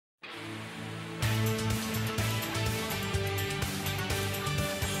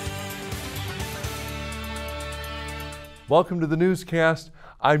Welcome to the newscast.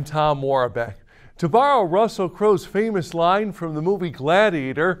 I'm Tom Warbeck. To borrow Russell Crowe's famous line from the movie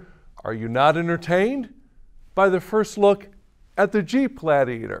Gladiator, are you not entertained? By the first look at the Jeep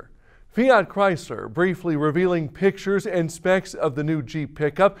Gladiator. Fiat Chrysler briefly revealing pictures and specs of the new Jeep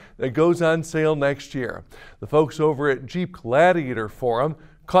pickup that goes on sale next year. The folks over at Jeep Gladiator Forum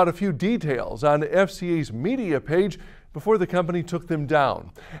caught a few details on FCA's media page before the company took them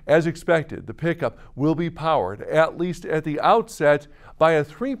down. As expected, the pickup will be powered, at least at the outset, by a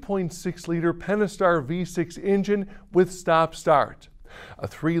 3.6-liter Pentastar V-6 engine with stop-start. A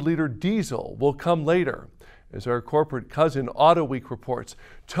 3-liter diesel will come later. As our corporate cousin Auto Week reports,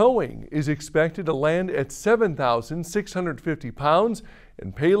 towing is expected to land at 7,650 pounds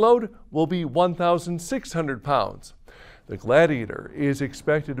and payload will be 1,600 pounds. The Gladiator is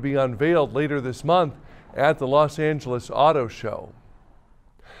expected to be unveiled later this month at the Los Angeles Auto Show.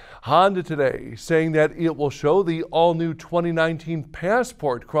 Honda today saying that it will show the all-new 2019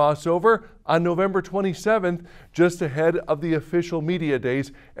 Passport crossover on November 27th, just ahead of the official media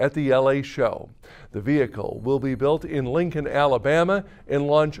days at the LA show. The vehicle will be built in Lincoln, Alabama and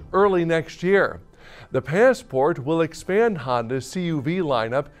launch early next year. The Passport will expand Honda's CUV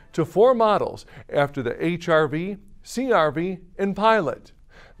lineup to 4 models after the HR-V, CR-V, and Pilot.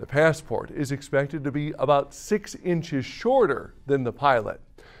 The Passport is expected to be about 6 inches shorter than the Pilot.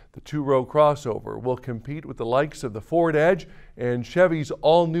 The 2-row crossover will compete with the likes of the Ford Edge and Chevy's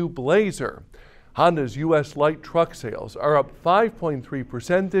all-new Blazer. Honda's U.S. light truck sales are up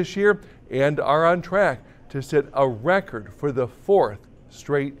 5.3% this year and are on track to set a record for the 4th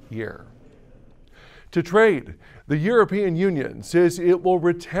straight year. To trade, the European Union says it will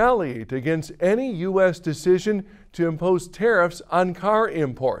retaliate against any U.S. decision to impose tariffs on car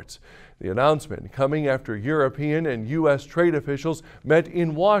imports. The announcement coming after European and U.S. trade officials met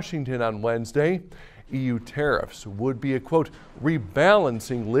in Washington on Wednesday. EU tariffs would be a, quote,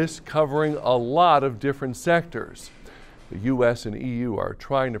 rebalancing list covering a lot of different sectors. The U.S. and EU are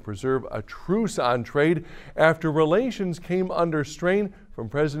trying to preserve a truce on trade after relations came under strain from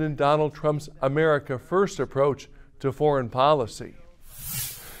President Donald Trump's America First approach to foreign policy.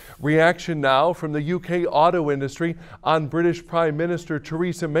 Reaction now from the UK auto industry on British Prime Minister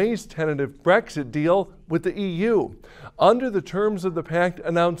Theresa May's tentative Brexit deal with the EU. Under the terms of the pact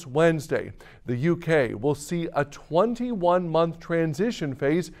announced Wednesday, the UK will see a 21-month transition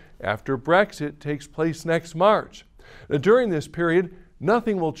phase after Brexit takes place next March. Now, during this period,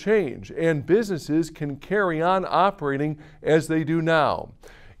 nothing will change and businesses can carry on operating as they do now.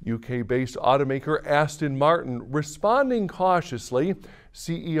 UK-based automaker Aston Martin responding cautiously.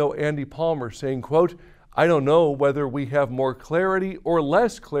 CEO Andy Palmer saying, quote, I don't know whether we have more clarity or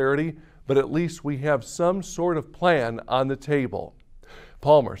less clarity, but at least we have some sort of plan on the table.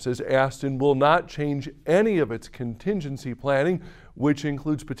 Palmer says Aston will not change any of its contingency planning, which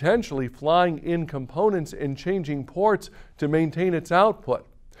includes potentially flying in components and changing ports to maintain its output.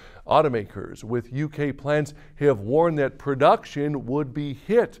 Automakers with UK plants have warned that production would be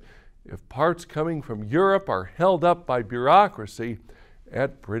hit if parts coming from Europe are held up by bureaucracy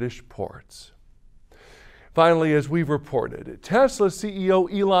at British ports. Finally, as we've reported, Tesla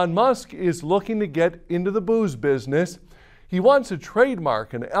CEO Elon Musk is looking to get into the booze business. He wants to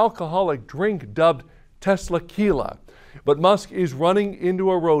trademark an alcoholic drink dubbed Teslaquila, but Musk is running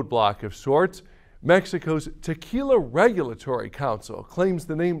into a roadblock of sorts. Mexico's Tequila Regulatory Council claims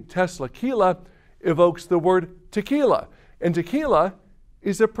the name Teslaquila evokes the word tequila, and tequila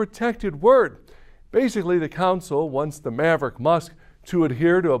is a protected word. Basically, the council wants the maverick Musk to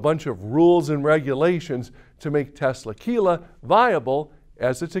adhere to a bunch of rules and regulations to make Teslaquila viable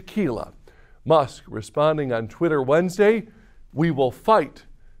as a tequila. Musk responding on Twitter Wednesday, we will fight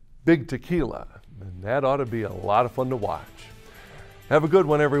Big Tequila. And that ought to be a lot of fun to watch. Have a good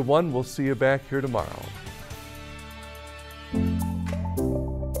one, everyone. We'll see you back here tomorrow.